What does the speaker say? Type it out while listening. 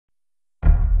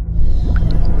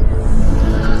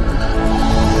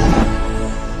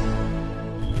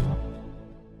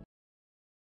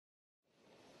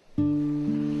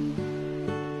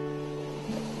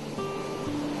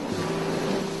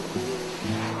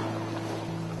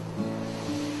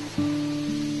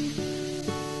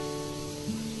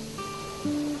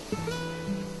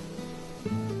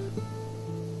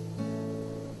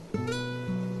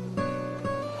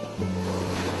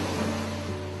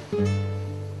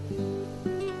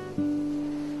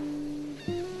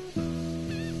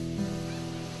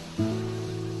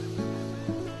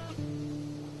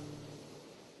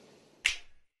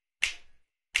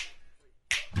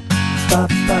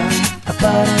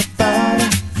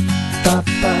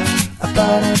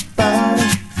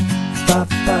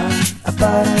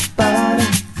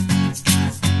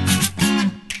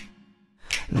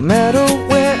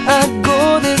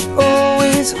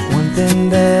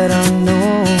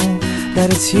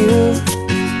you,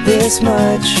 this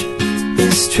much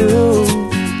is true.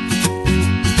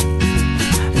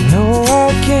 No, I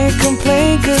can't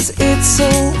complain, 'cause it's so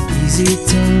easy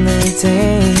to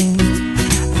maintain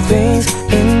the things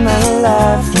in my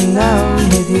life when I'm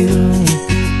with you.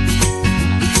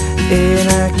 And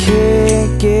I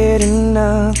can't get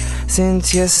enough since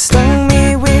you stung me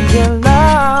with your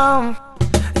love.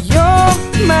 You're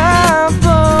my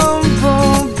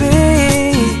bumblebee,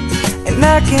 and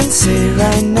I can say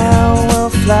right now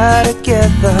we'll fly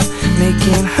together,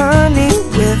 making honey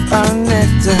with our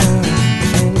nectar.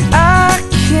 And I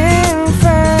can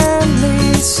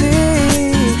finally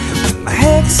see with my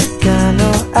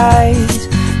hexagonal eyes,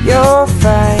 you're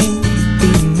fine,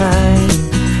 be mine,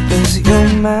 'cause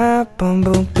you're my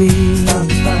bumblebee.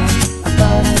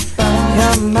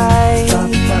 You're mine.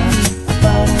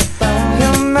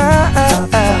 You're my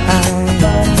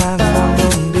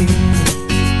bumblebee.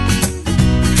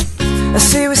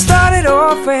 See, we started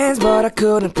off friends, but I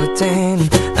couldn't pretend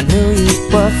I knew you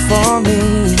were for me.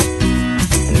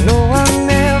 And no, I'll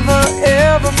never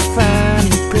ever find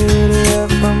a prettier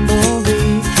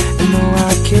bumblebee. And no,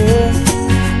 I can't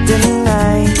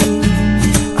deny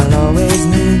I'll always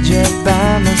need you by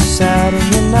my side, and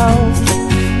you know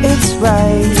it's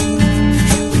right.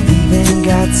 We even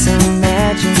got some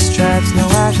matching stripes. No,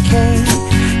 I can't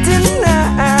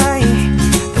deny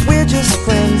that we're just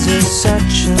friends of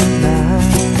such a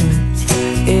line.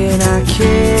 And I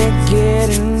can't get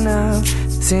enough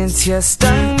since you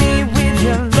stung me with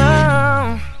your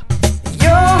love.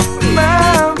 You're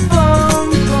my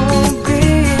bumblebee,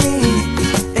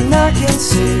 and I can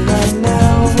say right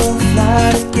now we'll fly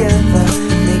together,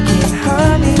 making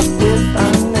honey with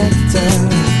our nectar.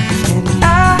 And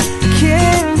I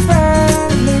can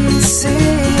finally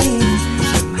see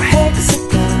with my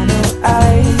hexagonal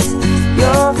eyes,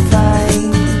 you're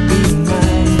fine, be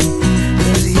mine,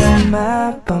 'cause you're my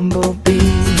bumblebee.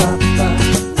 You're mine.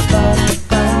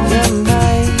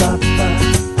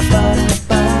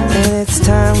 And it's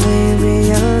time we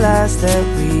realize that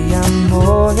we are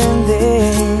more than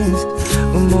this.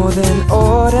 We're more than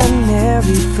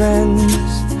ordinary friends.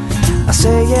 I'll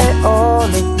say it all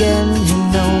again, you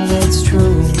know it's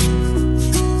true,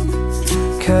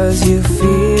 'cause you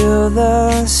feel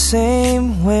the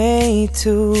same way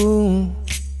too.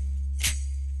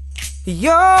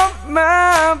 You're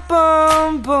my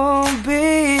bumblebee,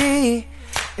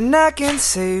 and I can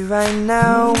say right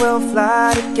now we'll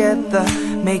fly together,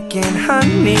 making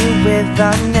honey with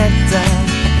our nectar.